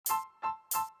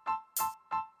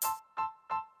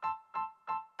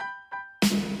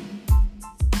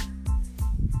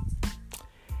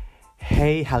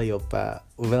Hej allihopa,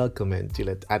 välkommen till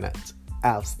ett annat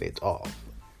avsnitt av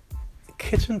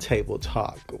Kitchen Table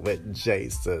Talk with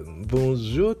Jason.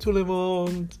 Bonjour tout le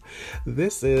monde.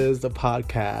 This is the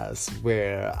podcast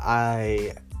where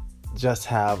I just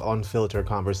have unfiltered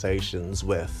conversations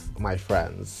with my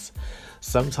friends.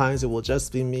 Sometimes it will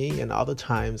just be me, and other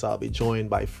times I'll be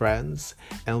joined by friends,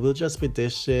 and we'll just be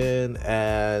dishing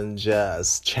and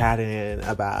just chatting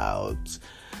about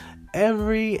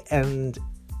every and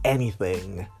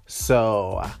anything.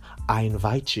 So I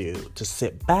invite you to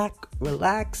sit back,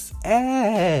 relax,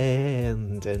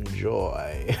 and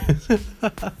enjoy.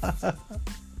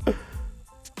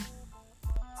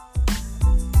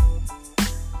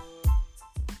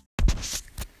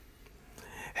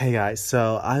 Hey guys,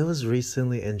 so I was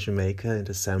recently in Jamaica in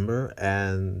December,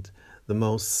 and the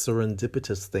most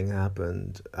serendipitous thing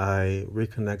happened. I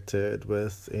reconnected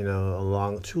with,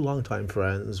 two longtime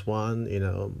friends. One,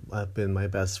 I've been my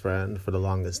best friend for the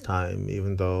longest time,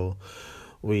 even though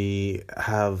we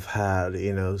have had,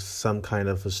 some kind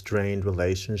of a strained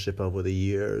relationship over the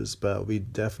years, but we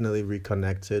definitely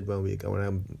reconnected when I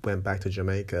went back to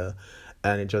Jamaica.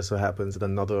 And it just so happens that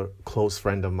another close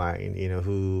friend of mine,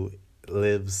 who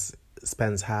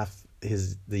spends half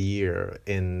the year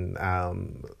in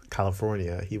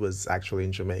California. He was actually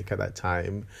in Jamaica at that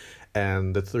time,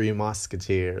 and the Three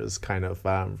Musketeers kind of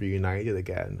reunited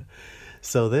again.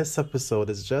 So this episode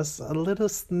is just a little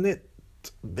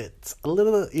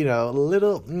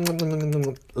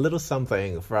little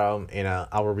something from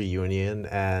our reunion.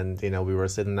 And we were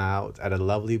sitting out at a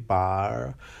lovely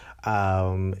bar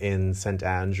in St.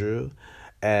 Andrew.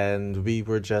 And we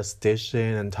were just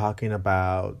dishing and talking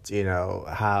about,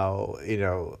 how,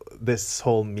 this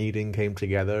whole meeting came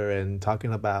together, and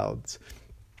talking about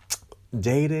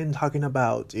dating, talking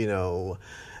about,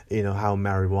 how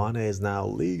marijuana is now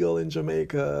legal in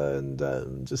Jamaica, and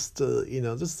just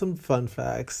some fun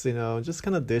facts, just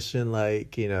kind of dishing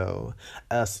like,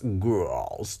 us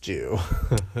girls do.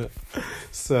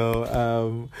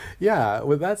 So,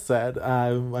 with that said,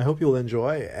 I hope you'll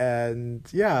enjoy, and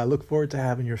I look forward to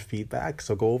having your feedback.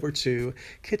 So go over to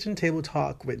Kitchen Table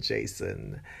Talk with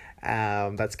Jason.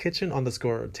 That's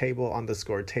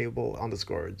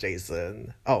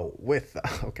kitchen_table_Jason. Oh,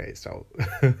 okay, so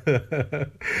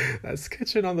that's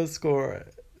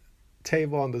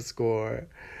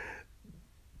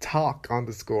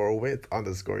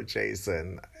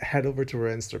kitchen_table_talk_with_Jason. Head over to our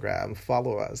Instagram,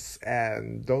 follow us,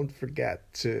 and don't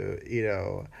forget to,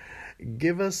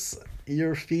 give us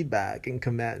your feedback and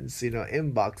comments,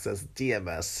 inbox us, DM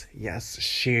us. Yes,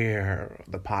 share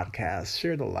the podcast,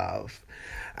 share the love.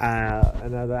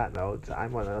 And on that note,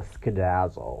 I'm on a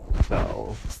skedazzle,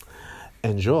 so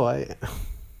enjoy.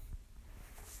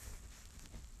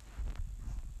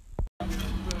 I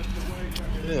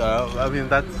mean,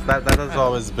 that has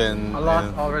always been... I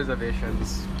lost all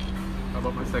reservations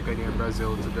about my second year in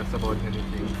Brazil to just about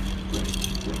anything.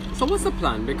 So what's the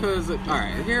plan? Because,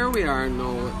 alright, here we are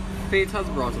now. Fate has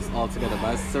brought us all together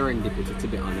by serendipity, to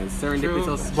be honest.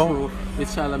 Serendipitous through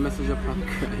this child message of prank.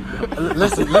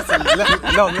 Listen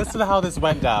how this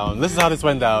went down.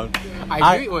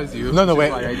 I knew it was you. No,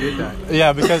 wait. I did that.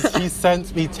 Yeah, because he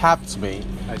tapped me.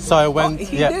 So I went.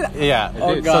 He did? Yeah.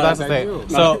 Oh, God, so that's the thing.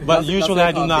 So, but usually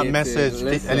I do not message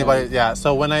anybody. Yeah.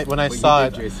 So when I saw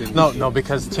it, no,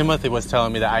 because Timothy was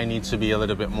telling me that I need to be a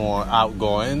little bit more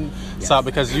outgoing. Yes. So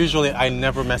because usually I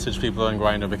never message people on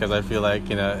Grindr, because I feel like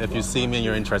if you see me and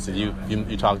you're interested, you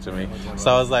talk to me. So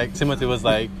I was like, Timothy was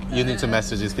like, you need to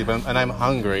message these people, and I'm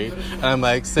hungry, and I'm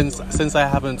like, since I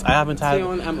haven't had.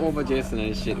 I'm over Jason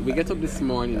and shit. We get up this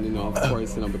morning, of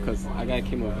course, because a guy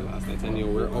came over last night, and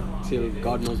we're up till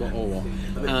God knows what hour.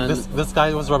 And this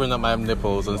guy was rubbing up my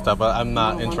nipples and stuff, but I'm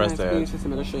not interested.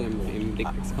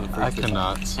 I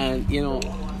cannot. And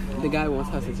the guy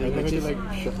wants us to tell me like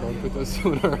shut down with us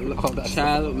sooner. All that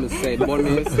child mistake, but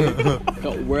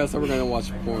where else are we gonna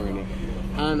watch porn?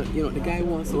 And the guy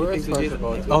wants to think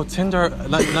about. Oh, Tinder,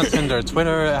 not Tinder.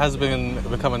 Twitter has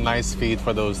become a nice feed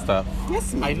for those stuff.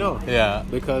 Yes, I know. Yeah,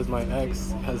 because my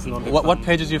ex has not been. What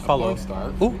pages you follow?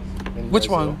 Ooh, which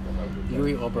one?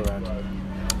 Yuri Oberat.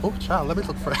 Oh, child, let me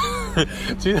look for.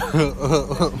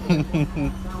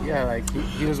 Yeah, like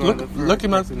he was one of the first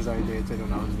persons I dated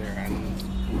when I was there,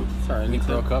 and we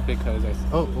broke up because I.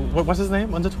 Oh, what's his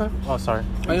name on the Twitter? Oh, sorry.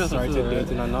 I started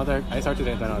dating another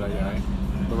guy.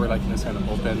 But we're like in this kind of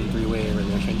open three-way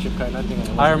relationship kind of thing.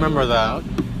 I remember that.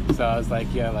 So I was like,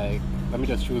 let me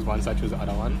just choose one. So I chose the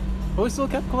other one. But we still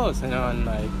kept close, and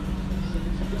like.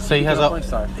 So he has a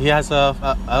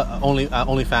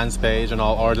OnlyFans page and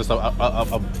all, or just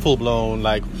a full blown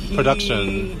like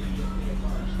production.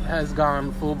 has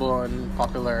gone full-blown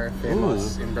popular,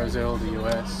 famous in Brazil, the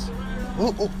U.S.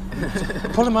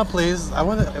 Pull him up, please.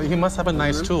 He must have a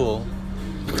nice tool.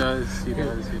 He does.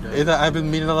 I've been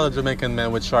meeting a lot of Jamaican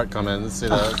men with shortcomings.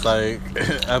 It's like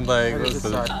I'm like, that is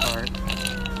the sad part.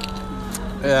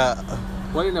 Yeah.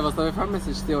 Well, you never saw from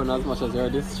message Theo as much as you're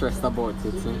distressed about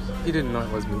it. So. He didn't know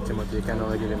it was me, Timothy. You can't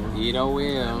only give him. Either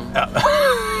way.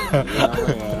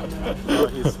 Oh,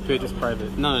 his page is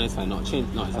private. No, it's fine. No, change.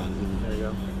 No, it's fine. There you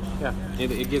go. Yeah.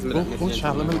 It gives me that message.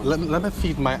 Let me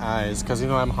feed my eyes, because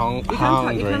I'm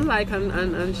hungry. You can like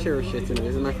and share shit, you know.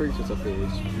 It's in my free Twitter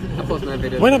page. I post my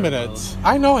videos. Wait a minute.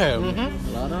 I know him.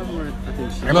 Mm-hmm. A lot of them I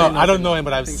think No, I don't know him,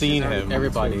 but I've seen him.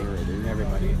 Everybody.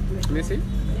 Let me see.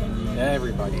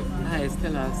 Everybody. Hi,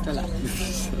 Stella.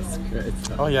 That's great.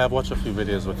 Oh yeah, I've watched a few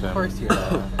videos with him. Of course you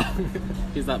have.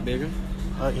 He's that big?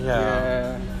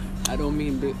 Yeah. I don't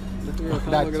mean big. That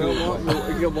too.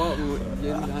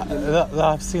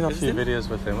 I've seen a few videos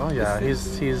with him. Oh yeah,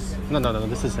 he's no.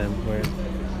 This is him. Where?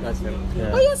 That's him.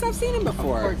 Yeah. Oh yes, I've seen him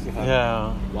before. Of course you have.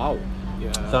 Yeah. Wow.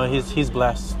 Yeah. So he's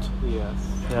blessed. Yes.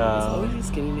 Yeah. All these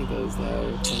skinny niggas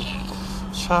though.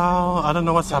 Child, I don't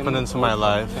know what's happening to my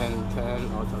life. 10 out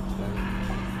of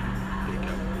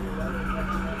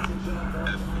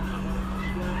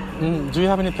 10. Do you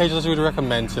have any pages you would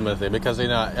recommend, Timothy? Because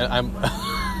I'm.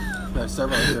 There's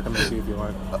several to recommend to you if you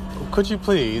want. Could you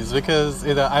please? Because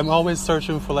I'm always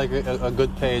searching for like a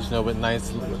good page, with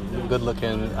nice,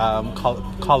 good-looking,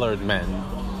 colored men.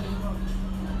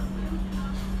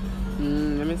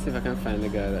 Let me see if I can find the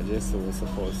guy that Jason was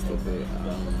supposed to be.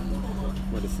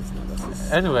 What is his name?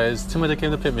 Anyways, Timothy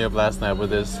came to pick me up last night with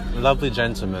this lovely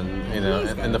gentleman.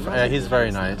 He's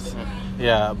very nice.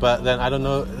 Yeah, but then I don't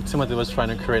know. Timothy was trying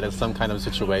to create some kind of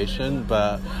situation,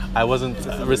 but I wasn't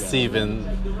receiving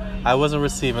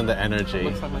the energy.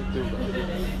 What's that like do, bro?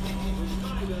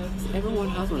 Everyone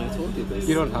has one. I told you this.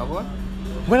 You don't have one?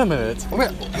 Wait a minute.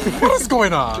 What is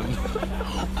going on?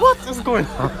 What is going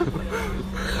on?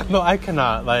 No, I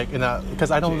cannot. Because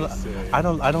I don't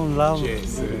love.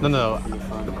 Jason. No.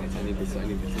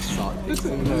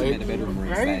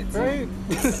 Right.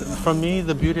 For me,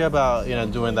 the beauty about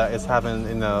doing that is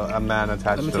having a man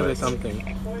attached Let me to tell you it.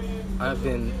 something. I've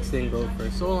been single for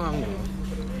so long now.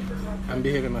 I'm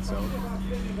behaving myself.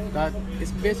 That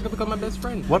is basically become my best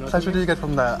friend. What pleasure do you get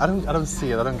from that? I don't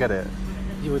see it. I don't get it.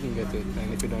 You wouldn't get it,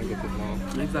 and if you don't get it now.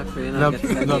 Exactly. No,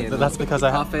 that's because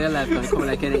I have. After your life, and come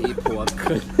like any eat pork.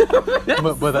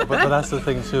 but that's the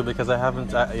thing too, because I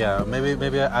haven't.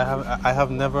 Maybe I have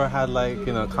never had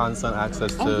constant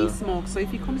access to. Oh, he smokes. So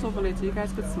if he comes over later, you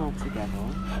guys could smoke together.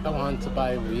 I want to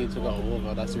buy weed to go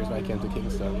over. That's the reason I came to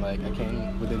Kingston. I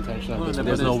came with the intention of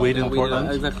There's no weed in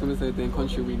Portland? Exactly. So the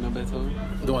country weed no better.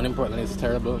 The one in Portland is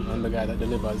terrible, and the guy that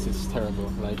delivers is terrible.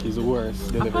 He's the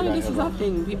worst delivery guy Apparently, this is ever. a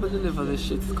thing. People deliver this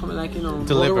shit. It's coming Deliver. I don't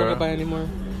want to buy anymore.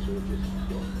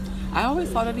 I always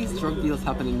thought that these drug deals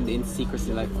happen in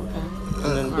secrecy. Okay.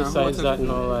 And then besides that,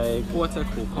 Water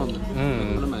cool. Come.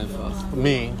 One of my first.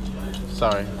 Me.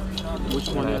 Sorry. Which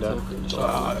one are you talking?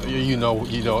 You know,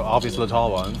 obviously the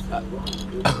tall one.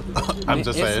 I'm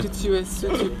just saying.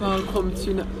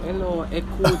 Hello,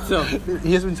 écoute.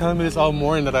 He has been telling me this all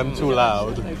morning that I'm too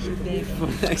loud.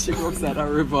 She works at a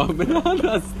river, but I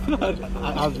understand.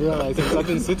 I've realized since I've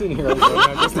been sitting here, I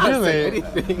just not say Really?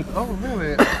 anything. Oh,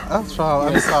 really? That's wrong.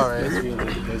 I'm sorry.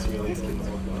 That's really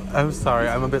I'm sorry.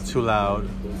 I'm a bit too loud.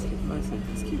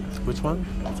 It's cute. Which one?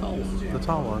 The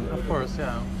tall one. Of course,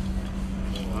 yeah.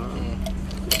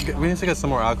 We need to get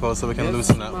some more alcohol so we can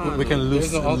loosen up. We can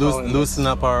loosen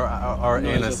up our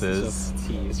anuses.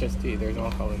 It's just tea. There's no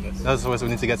alcohol in this. That's why we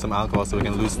need to get some alcohol so we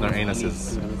can loosen our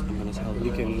anuses.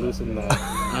 You can loosen that.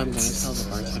 I'm gonna tell the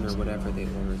bartender whatever they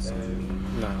ordered. So.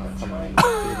 No, come on. Do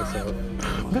it yourself.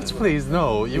 Bitch, please,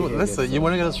 no. You listen. You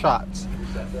want to get a shot?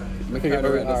 Make it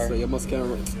read so you must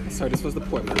can't. Sorry, this was the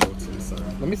point I wrote. Sorry.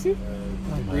 Let me see.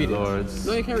 Read it. Lords.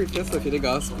 No, you can't read this stuff. You the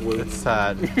gospel. It's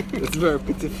sad. It's very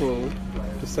pitiful.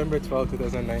 December 12,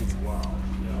 2019.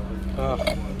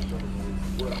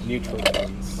 Neutral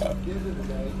Tones.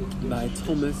 By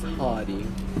Thomas Hardy.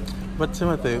 But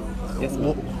Timothy, Yes,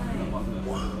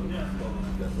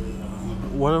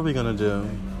 what are we gonna do?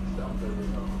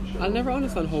 I'll never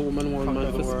understand how women want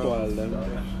man to spoil them.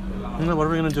 No, what are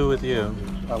we gonna do with you?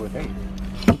 With him.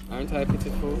 Aren't I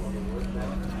pitiful?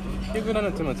 You're good on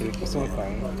a Timothy. It's all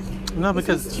fine. No,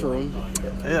 because True.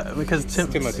 yeah, because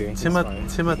Timothy. It's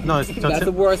Timothy. No, it's That's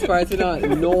the worst part, you know.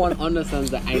 No one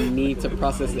understands that I need to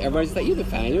process it. Everybody's just like, you'll be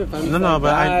fine, you'll be fine. No, It's but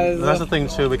like, guys, that's the thing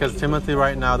too, because Timothy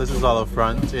right now, this is all up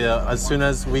front. Yeah, as soon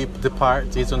as we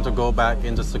depart, he's going to go back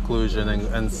into seclusion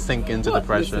and sink into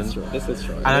depression. This is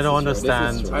true. And I don't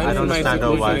understand. I don't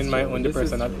understand why. in my own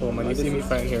depression at home, and you see me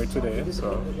fine here today.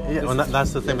 So Yeah, well,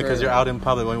 that's the thing, because you're out in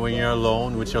public when you're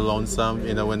alone with your lonesome,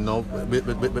 you know, when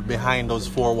behind those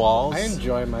four walls. I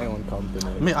enjoy my own company.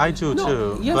 I mean, I do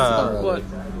too. Yes,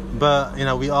 but you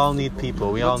know, we all need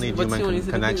people. We all need but human you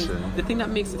know, connection. the thing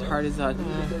that makes it hard is that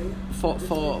for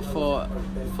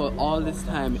all this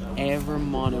time, every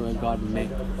morning when God make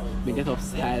me get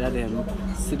upside at them,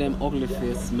 see them ugly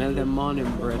face, smell them morning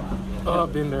bread. Oh,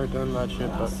 I've been there, done that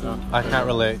shit, but no. I can't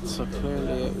relate. So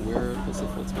clearly, we're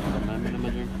Pacific time. I'm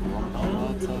gonna drink rum all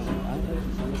the time.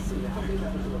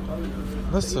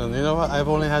 Listen, you know what? I've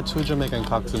only had 2 Jamaican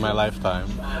cocks in my lifetime.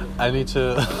 I need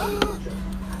to.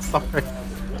 Sorry.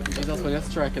 Just when you're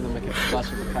striking them, make it splash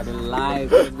because the lies,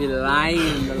 just be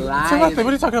lying, the lies. Timothy, what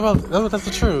are you talking about? No, that's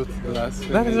the truth.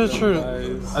 That is the truth.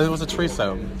 Lies. It was a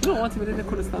threesome. You know what? They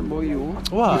couldn't stand by you.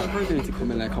 What? You're going to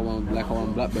come in like a one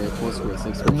BlackBerry Postgres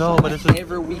subscription. No, but it's a,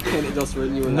 Every weekend it just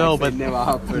renews. no, like but it never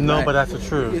happened. no, right? but that's the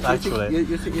truth. Actually,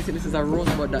 You think this is a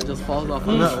rosebud that just falls off?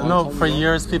 no. For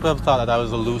years, people have thought that I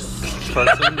was a loose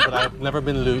person, but I've never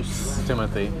been loose,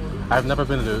 Timothy. I've never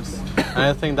been loose, and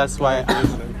I think that's why.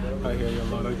 I hear you a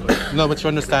lot of No, but you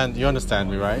understand me,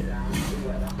 right?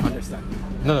 understand.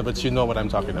 No, but you know what I'm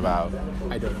talking about.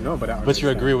 I don't know, but I But you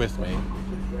agree with me.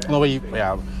 No, but you,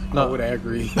 yeah. How No, would I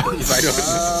agree if I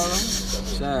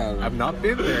don't? I've not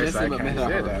been there, so I can't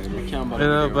say that.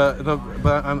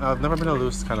 I've never been a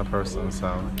loose kind of person, so,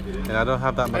 and I don't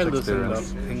have that much I loosened up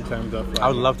experience. in terms of. I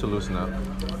would love to loosen up.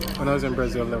 When I was in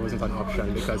Brazil, that wasn't an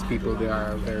option because people there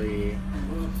are very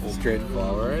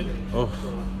straightforward, Oh,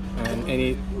 and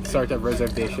any sort of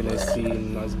reservation is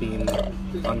seen as being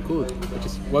uncool,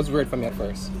 which was weird for me at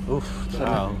first. oof,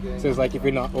 wow. So it's like if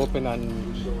you're not open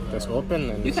and just open,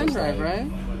 and You it's can just drive, like, right?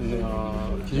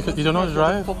 No, You don't know how to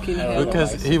drive? Fucking hell. hell.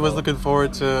 Because he was looking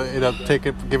forward to, you know,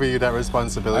 giving you that I ride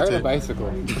responsibility. a bicycle.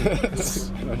 I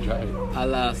don't drive.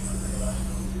 Alas.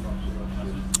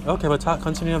 Okay, but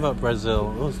continue about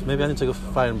Brazil. Oh, maybe I need to go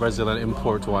find Brazil and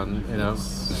import one, you know.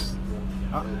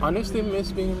 I honestly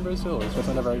miss being in Brazil. It's just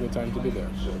not a very good time to be there.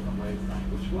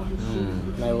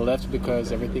 And I left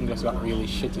because everything just got really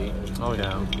shitty. Oh,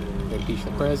 yeah. They impeached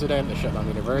the president, they shut down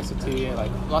the university,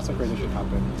 like lots of crazy shit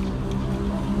happened.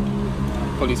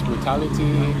 Police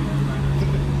brutality.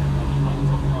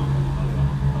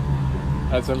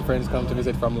 I had some friends come to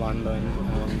visit from London,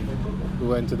 and we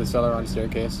went to the Celeron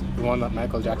Staircase, the one that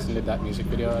Michael Jackson did that music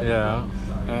video at. Yeah.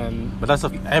 And But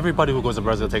everybody who goes to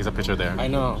Brazil takes a picture there. I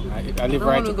know, I live Everyone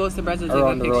right who goes to Brazil takes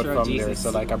around a the road picture of from there, Jesus.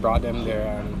 so like I brought them there,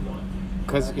 and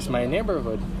because it's my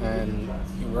neighborhood, and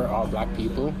we're all black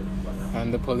people,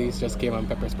 and the police just came and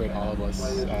pepper sprayed all of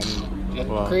us, and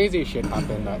Wow. crazy shit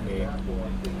happened that day.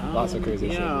 Lots of crazy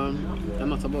shit. Yeah, I'm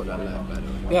not about that life, by the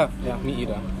way. Yeah, me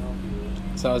either.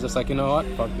 So I was just like, you know what,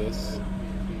 fuck this.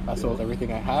 I sold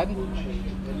everything I had.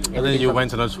 And then you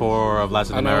went on a tour of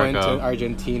Latin and I went America. to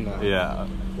Argentina. Yeah.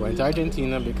 Went to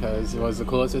Argentina because it was the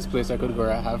closest place I could go.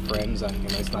 I have friends, and you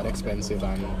know it's not expensive,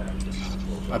 and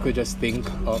I could just think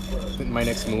of my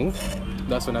next move.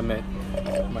 That's when I met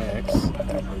my ex,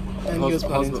 and he was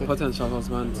planning to, Potential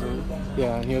husband too.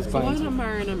 yeah, and he was So why planning not to.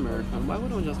 marry an American? Why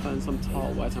wouldn't we just find some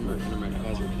tall white American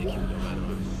guys really cute though, by the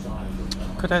way?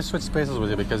 Could I switch spaces with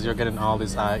you because you're getting all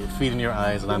this feeding your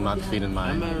eyes and I'm not feeding I'm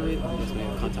mine? married. I'm just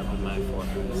making contact with my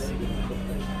foreheads.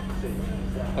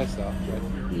 I stopped. Right?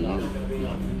 No.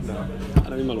 I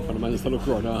don't even look at them. I just look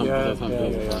around. Yeah, That's not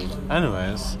good. yeah.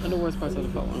 Anyways, And the worst part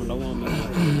of the one, the woman is the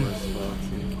worst part.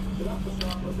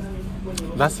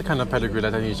 that's the kind of pedigree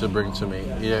that I need you to bring to me.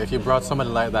 Yeah, if you brought somebody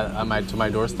like that to my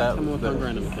doorstep. Come up on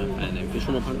Grindr, we can't find it. If you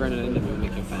show up on Grindr, then we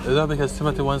can find It's it. not because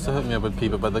Timothy wants to hook me up with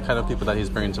people, but the kind of people that he's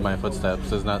bringing to my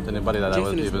footsteps is not anybody that I Jason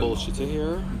would is even. bullshit to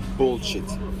hear. Bullshit.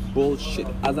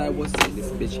 As I was saying, this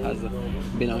bitch has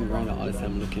been on Grindr all the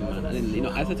time looking, man. And then, you know,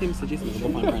 I said to him, so Jason, go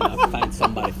on Grindr and find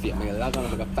somebody for you. I log on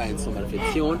and find somebody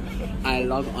for you. I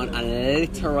log on and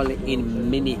literally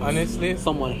in minutes, Honestly?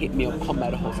 someone hit me up, come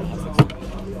by the house and have sex.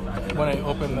 When I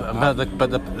opened the app,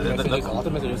 But the messages, a lot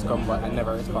of messages come, but I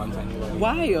never respond to anybody.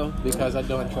 Why? Because I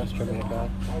don't trust Jamaica,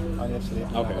 honestly.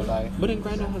 I'm not gonna lie. But then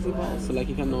Grindr has evolved, so like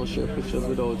you can now share pictures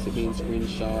without it being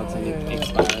screenshots and it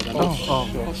expired. And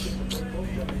Oh.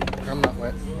 I'm not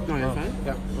wet. No, you're fine.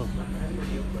 Yeah.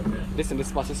 Listen, this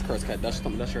spot is cursed, cat. That's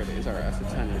your day. It's alright.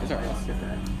 It's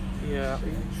alright. Yeah.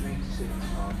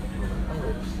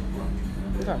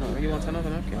 You want another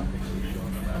napkin?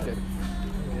 I'm good.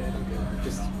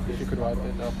 Just if you could wipe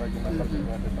it up, I can something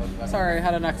wipe it up. Sorry,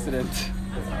 had an accident.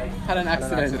 Had an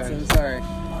accident. accident. I'm sorry.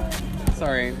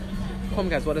 Sorry. Come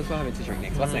guys, what else we're having to drink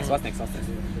next? What's next?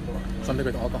 Something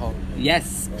with alcohol.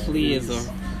 Yes, please.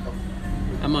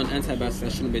 I'm on antibiotics. I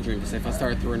shouldn't be drinking. So if I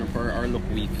start throwing up or look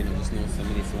weak, just know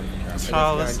somebody's one.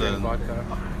 Child, listen. Vodka.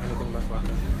 Anything but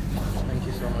vodka. Thank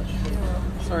you so much.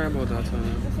 Sorry about that,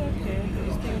 Tanya. It's okay.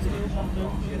 These things will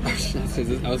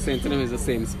happen. I was saying to them, it's the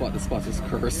same spot. The spot is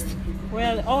cursed.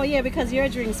 Well, oh yeah, because your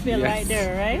drink spilled Yes. right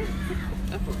there, right?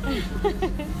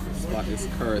 Spot is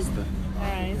cursed.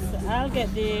 Alright, so I'll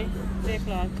get the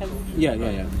cloth because Yeah.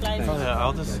 Oh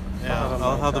Thanks. yeah,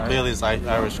 I'll have the Bailey's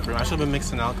Irish cream. I should have been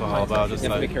mixing alcohol, but I'll just You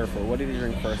have to like be careful. What did you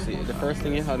drink first? The first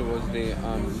thing you had was the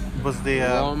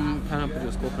rum, pineapple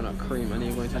juice, coconut cream, and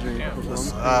you're going to drink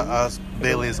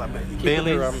Bailey's. Keep the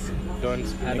Bailey's. rum. Don't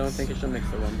I don't mix. think you should mix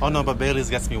the rum. Oh no, but Bailey's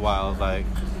gets me wild. Like,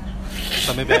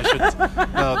 so maybe I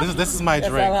should. No, this is my Yes,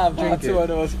 drink. I'll have two of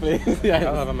those, please.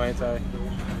 I'll have a Mai Tai.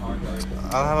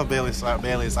 I'll have a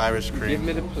Bailey's Irish cream. Give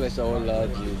me the pleasure, oh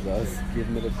Lord Jesus. Give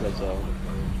me the pleasure.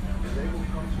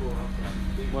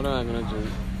 What am I gonna drink?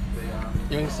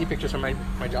 You want to see pictures from my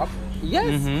job? Yes,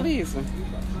 Mhm. please.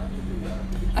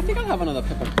 I think I'll have another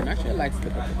pepper cream. Actually, I like the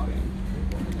pepper cream.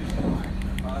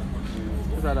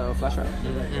 Is that a flash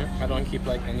drive? I don't keep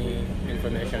like any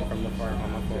information from the farm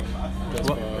on my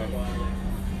phone.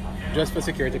 Just for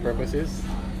security purposes.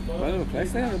 Well, look, I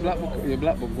say your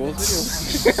black book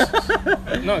goes with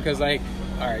you. No, because like,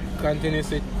 alright,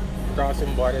 continuously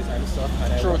crossing borders and stuff,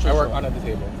 and I True. work under the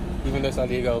table. Even though it's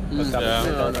illegal establishment, Yeah. I work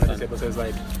under the Understand. table, so it's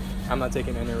like, I'm not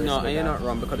taking any risk. No, with and you're that. not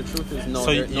wrong because the truth is no. So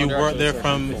they're- you they're work actually there social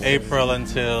from forces. April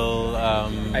until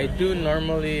I do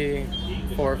normally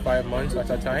 4 or 5 months at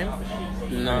a time.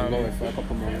 No, I'm going for a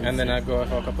couple more months. And then I go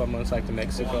for a couple of months like to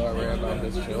Mexico or wherever and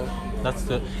just chill. that's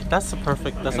the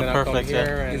perfect And then I'll come yeah.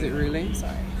 here and Is it really?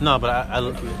 No, but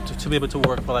to be able to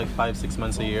work for like 5-6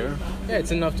 months a year. yeah,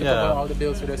 it's enough to Yeah. cover all the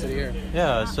bills for the rest of the year.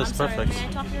 Yeah, it's just I'm sorry, perfect. may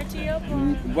I top your tea up?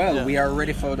 Well, Yeah. we are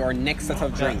ready for our next set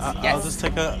of drinks. Yeah, I'll just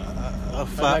take a I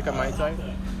flat. like a Mai Tai.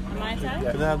 My time?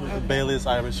 Can I have the Bailey's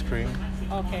Irish cream?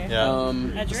 Okay. Yeah.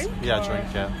 A drink? Yeah, or- drink.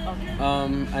 Yeah.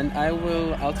 Okay. And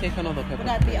I'll take another pepper. Would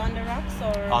that be on the rocks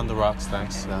or? On the rocks,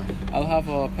 thanks. Yeah. I'll have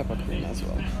a pepper cream as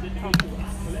well.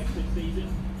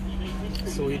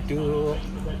 So we do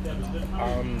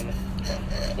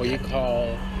what you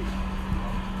call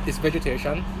it's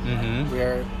vegetation,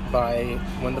 whereby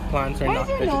when the plants are Why not is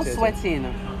your nose vegetated, sweating?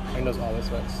 my nose always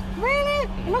sweats. Really?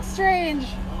 It looks strange.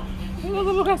 It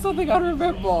doesn't look like something I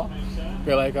remember.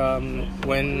 We're like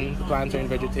when the plants are in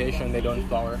vegetation, they don't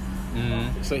flower.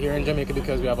 So here in Jamaica,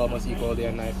 because we have almost equal day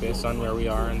and night based on where we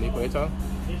are in the equator,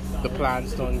 the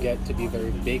plants don't get to be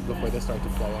very big before they start to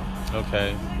flower.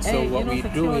 Okay. So what we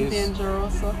do is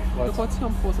dangerous. Look what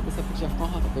Tim posted this picture of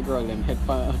half the girl in head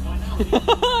fire.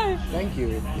 thank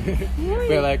you.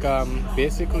 We're like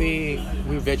basically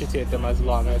we vegetate them as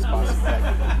long as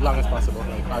possible,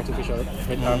 like artificial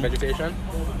vegetation,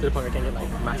 to the point where we can get like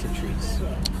massive trees.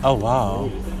 Oh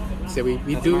wow. So we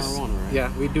That's do marijuana, right?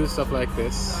 yeah, we do stuff like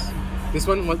this. This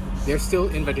one they're still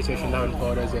in vegetation now in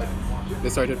Florida yet. They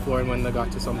started flowering when they got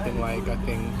to something like I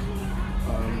think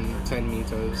 10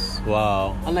 meters.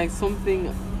 Wow. And like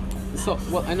something. So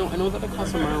well, I know that the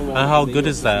cost of marijuana. And how in the good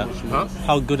US is that? much more. Huh?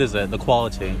 How good is it? The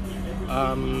quality?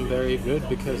 Very good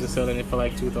because they're selling it for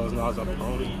like $2,000 a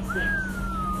pound.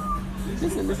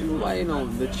 Listen, this is why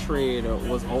the trade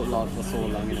was outlawed for so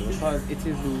long, because it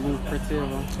is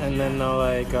lucrative. And then now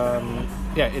like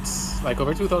it's like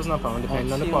over $2,000 a pound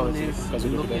depending on the quality because we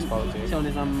do the best quality. Tion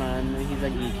is a man. He's a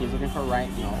geek. He's looking for right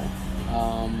now.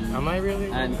 Am I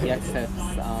really? And he accepts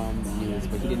news,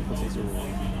 but he didn't put his rule.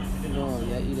 No,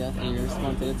 yeah, you that, and you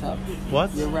respond to the top.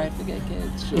 What? You're right to get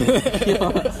kids. Sure.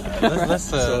 Let's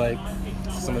So like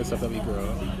some of the stuff that we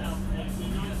grow,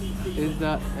 Is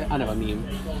that? I never mean.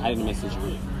 I didn't message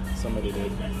you. somebody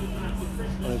did.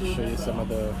 I'm gonna show you some of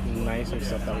the nicer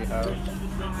stuff that we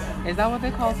have. Is that what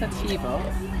they call sativa?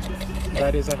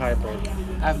 That is a hybrid.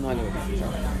 I have no idea what this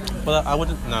is. Well, I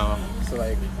wouldn't know. So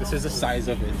like this is the size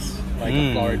of it, like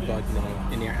a flowered bud now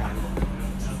in your hand.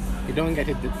 You don't get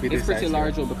it with It's this pretty size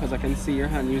large here. though, because I can see your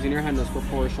hand. Using your hand as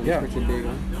proportion. Yeah. It's pretty big.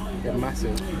 They're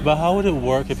massive. But how would it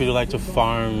work if you like to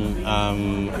farm,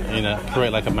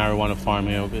 create like a marijuana farm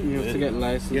here? You have to get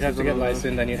licensed. You'd have to get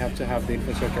licensed, and you'd have to have the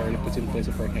infrastructure put in place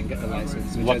before you can get the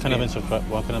license. which What has kind of been- infrastructure?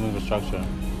 What kind of infrastructure?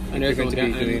 And you're going to be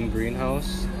And- doing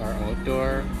greenhouse or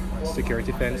outdoor,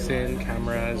 security fencing,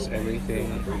 cameras, everything.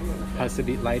 Has to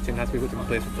be lighting, has to be put in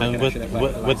place before And you can with, actually apply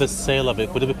with the license. sale of it,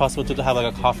 would it be possible to have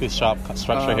like a coffee shop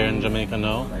structure here in Jamaica?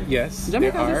 No. Yes,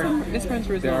 Jamaica there has are. some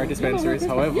dispensaries. There now. are dispensaries.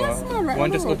 However, Yes, no, right one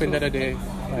on just the road opened the too. other day.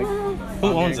 Like, Who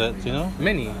owns it? Do you know?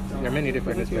 many. There are many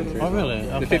different dispensaries. Oh, really?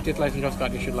 The Okay. 50th license just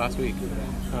got issued last week.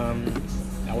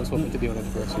 I was hoping to be one of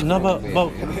the first. No, but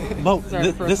Sorry,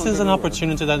 the first this one is to an do it.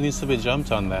 opportunity that needs to be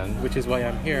jumped on then. Which is why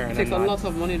I'm here. It And takes a I'm lot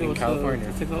of money though in California.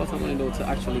 It takes a lot of money though to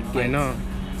actually get. I know.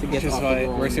 To Which get is off why the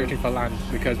ground. we're searching for land,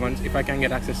 because if I can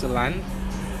get access to land,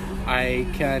 I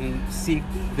can seek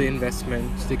the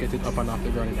investment to get it up and off the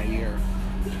ground in a year.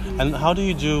 And how do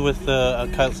you do with the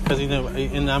because you know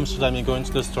in Amsterdam you go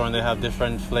into the store and they have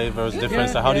different flavors, different.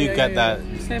 So how do you get that?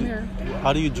 Same here.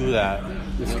 How do you do that?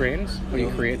 The strains, or you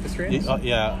create the strains.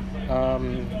 Yeah.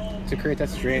 To create a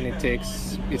strain,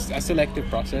 it's a selective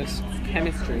process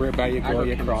Chemistry. whereby you go,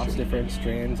 you cross Agrochemistry. different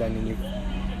strains, and then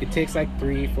it takes like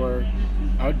 3-4.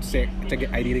 I would say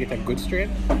ideally get a good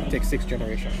strain. It takes 6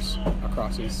 generations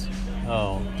across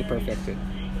Oh. to perfect it,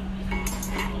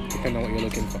 depending on what you're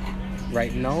looking for.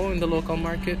 Right now in the local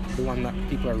market, the one that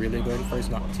people are really going for is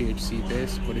not THC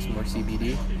based, but it's more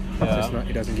CBD. So Yeah.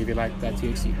 it doesn't give you like that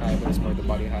THC high, but it's more the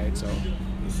body high. So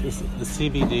It's the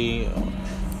CBD.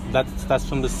 That's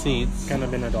from the seeds.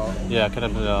 cannabinol. Yeah,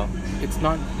 cannabinol. It's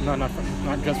not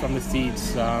just from the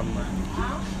seeds.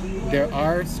 There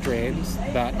are strains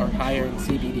that are higher in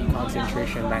CBD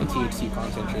concentration than THC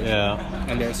concentration. Yeah.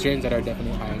 And there are strains that are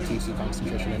definitely higher in THC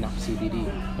concentration and not CBD.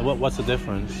 What's the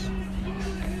difference?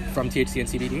 From THC and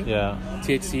CBD? Yeah.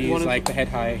 THC One is of- like the head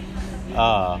high.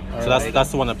 So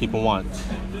that's the one that people want.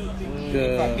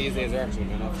 The These days are actually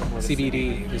going up for more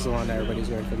CBD is the one that everybody's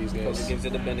going for these because it days. gives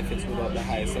you the benefits without the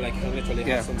high. So like you can literally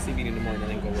Yeah. have some CBD in the morning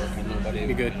and then go work and nobody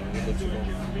Be good. You're good to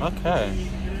go. Okay.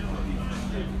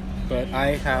 But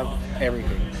I have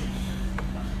everything.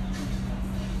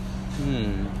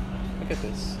 Look at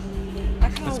this. I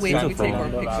can't It's wait till we beautiful. take our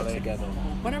Rondo pictures Valley. together.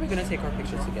 When are we gonna take our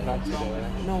pictures together? Not today.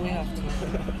 No, we have to.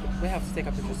 We have to take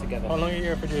our pictures together. How long are you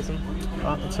here for, Jason?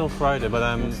 Until Friday, but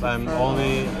I'm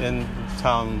only in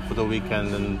town for the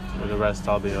weekend, and for the rest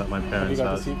I'll be at my parents'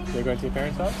 house. You're going to your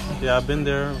parents' house? Yeah, I've been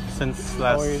there since How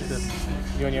last. is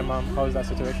you and your mom? How is that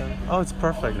situation? Oh, it's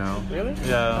perfect now. Really?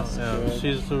 Yeah, That's yeah. good.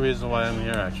 She's the reason why I'm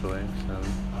here actually. So,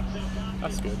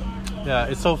 That's good. yeah,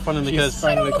 it's so funny because She's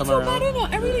finally come around.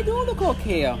 I really do look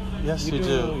okay. yes, you You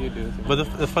do. do. But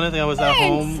the funny thing, I was at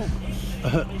home.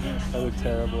 I look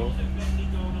terrible.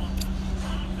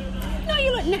 No,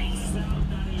 you look nice.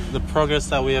 The progress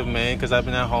that we have made, because I've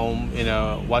been at home,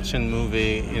 watching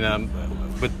movie,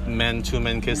 with two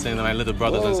men kissing, and my little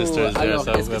brothers and sisters there. Alors,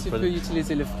 So est-ce que we're tu peux pretty-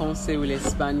 utiliser le français ou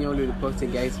l'espagnol ou le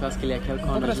portugais parce qu'il y a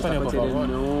quelqu'un Habla juste à español, côté por de favor.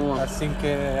 nous. Así que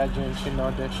a gente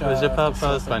no deixa... Pues je parle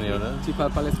pas espagnol, hein? Tu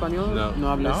parles pas l'espagnol? No. Non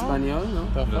habla No? espagnol, non?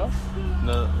 D'accord.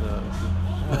 No,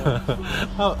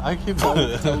 oh, I keep.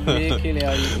 T'as oublié qu'il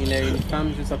y a une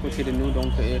femme juste à côté de nous,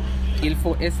 donc il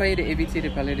faut essayer d'éviter de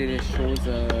parler des choses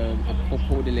à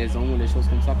propos de les hommes ou des choses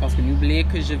comme ça, parce que n'oubliez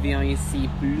que je viens ici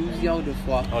plusieurs de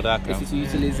fois. Oh, d'accord. Et si tu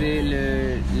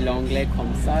utilisais l'anglais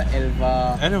comme ça, elle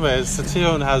va... Anyways,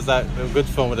 Sation has that good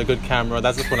phone with a good camera.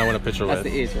 That's the phone I want to picture That's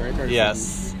with. the it, right? Or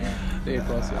Yes, the it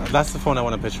was, yeah. that's the phone I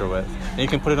want to picture with. And you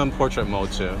can put it on portrait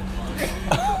mode too.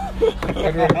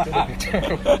 I'm ready to the picture.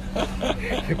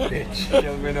 You bitch.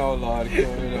 Kill me now, Lord.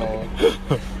 Kill me now.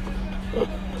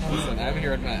 Listen, I'm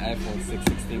here with my iPhone 6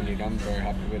 16 gig. I'm very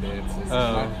happy with it.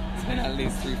 It's been at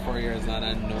least 3-4 years now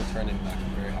and no turning back.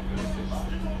 I'm very happy with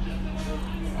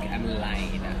it. Okay, I'm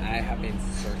lying. I have been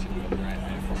searching for the right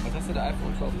iPhone. But I said the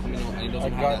iPhone 12 coming out and it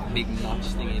doesn't I have got- that big notch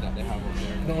thingy that they have up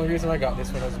there. The only reason I got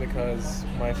this one is because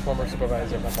my former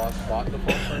supervisor, my boss, bought the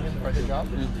phone for him for the job,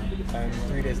 and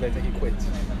 3 days later he quit.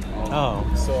 Oh,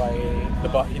 So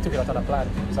he took it out on a plan.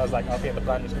 So I was like, I'll pay the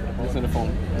plan just for It's the on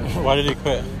phone. the phone. why did he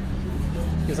quit?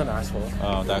 He was an asshole.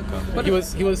 Oh, that guy. But he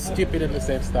was stupid in the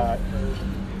sense that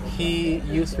he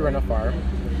used to run a farm.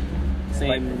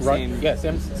 Same.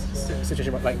 Same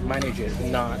situation, but like manage it,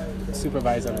 not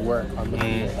supervise and work on the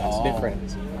field. That's Oh.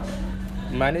 different.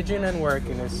 Managing and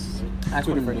working is I two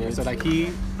couldn't different do things. it. So like he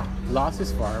lost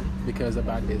his farm because of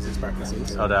bad business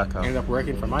practices. Oh, that guy. Ended up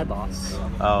working for my boss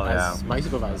Oh, as yeah. my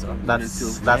supervisor. That's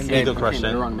And then legal became the wrong question.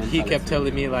 mentality. He kept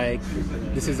telling me like,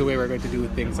 this is the way we're going to do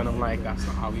things, and I'm like, that's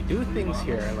not how we do things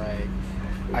here. Like,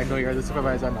 I know you're the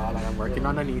supervisor and all, and I'm working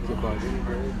underneath you, but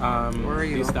Where are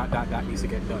you? this, that needs to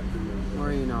get done.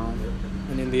 Or, you know,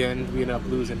 And in the end, we ended up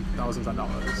losing thousands of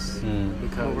dollars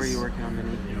because. what were you working on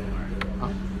underneath? Huh?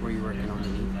 Were you working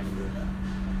underneath?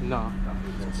 No,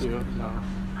 you no.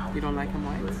 You don't like him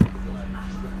white?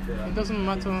 It doesn't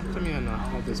matter to me or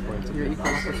not at this point. Your equal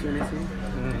opportunity.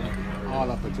 All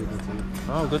opportunity.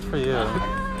 Oh, good for you.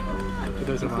 It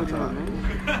doesn't Including matter.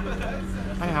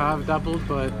 women. I have dabbled,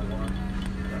 but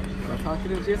We're talking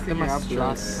to Jesse They here. must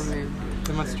stress. I mean,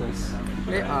 they must stress.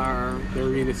 they are. They're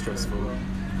really stressful.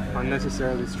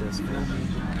 Unnecessarily stressful.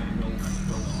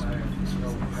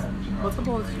 What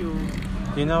about you?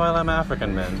 You know I'm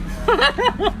African man.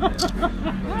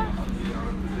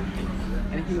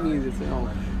 And he means it, you know,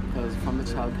 because from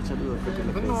the child, picture the look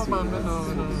at the No, man, no.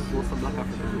 Most of black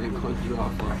African men can't do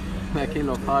off. Like, you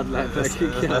know, hard life, like, he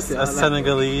can't As say all that.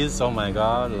 Senegalese, oh my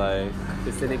god, like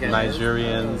The Senegalese.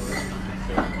 Nigerians,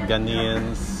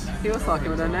 Ghanaians. He was talking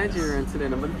with a Nigerian today,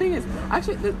 but the thing is,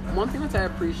 actually, the one thing that I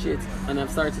appreciate, and I've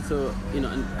started to, you know,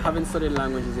 and having studied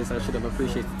languages, yes, I should have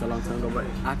appreciated it a long time ago, but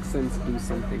accents do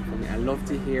something for me. I love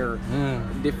to hear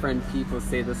different people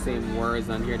say the same words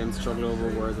and hear them struggle over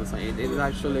words and something. It is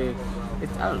actually,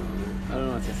 it's, I don't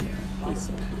know what to say. It's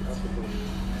so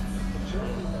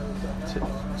cute.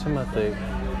 Timothy.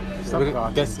 Stop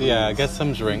talking, Get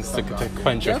some drinks to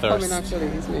quench your Jeff coming thirst. actually,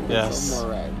 he's making Yes. some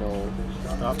more right though.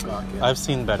 Stop talking. I've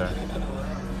seen better.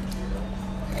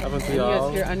 Haven't we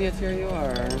all? And yet here you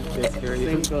are. Yes, here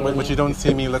you Single. But you don't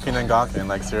see me looking and gawking,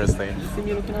 like seriously. You see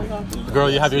me looking at that?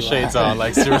 Girl, you have your shades on,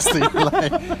 like seriously.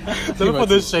 Like, don't put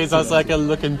those shades on so I can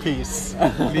look in peace.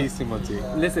 Please, Timothy.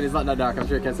 Listen, it's not that dark. I'm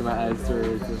sure you can see my eyes through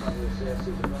it.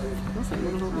 What's that?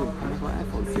 What about me? I'm my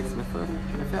iPhone 6. My phone.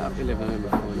 I have 11 on my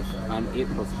phone. And 8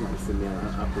 plus people see me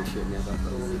and appreciate me as a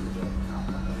person.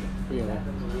 Yeah.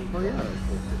 Oh,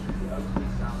 yeah.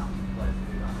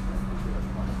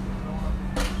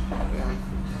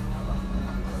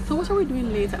 So what are we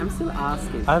doing later? I'm still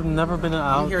asking. I've never been I'm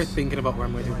out. here thinking about where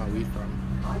I'm going to get my weed from.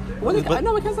 What is, But-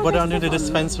 no, we can but under the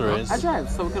dispensaries. I drive,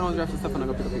 so we can all drive to stuff and I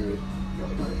go pick up your weed.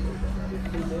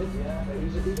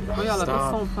 Oh yeah, like, that's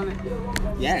Stop. so funny.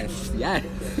 Yes, yes.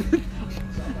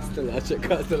 Still a check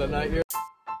out, still a night here.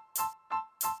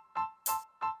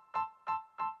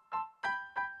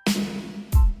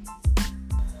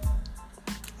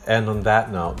 And on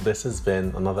that note, this has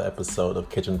been another episode of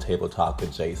Kitchen Table Talk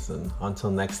with Jason.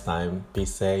 Until next time, be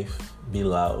safe, be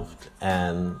loved,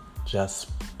 and just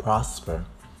prosper.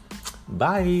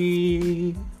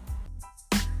 Bye.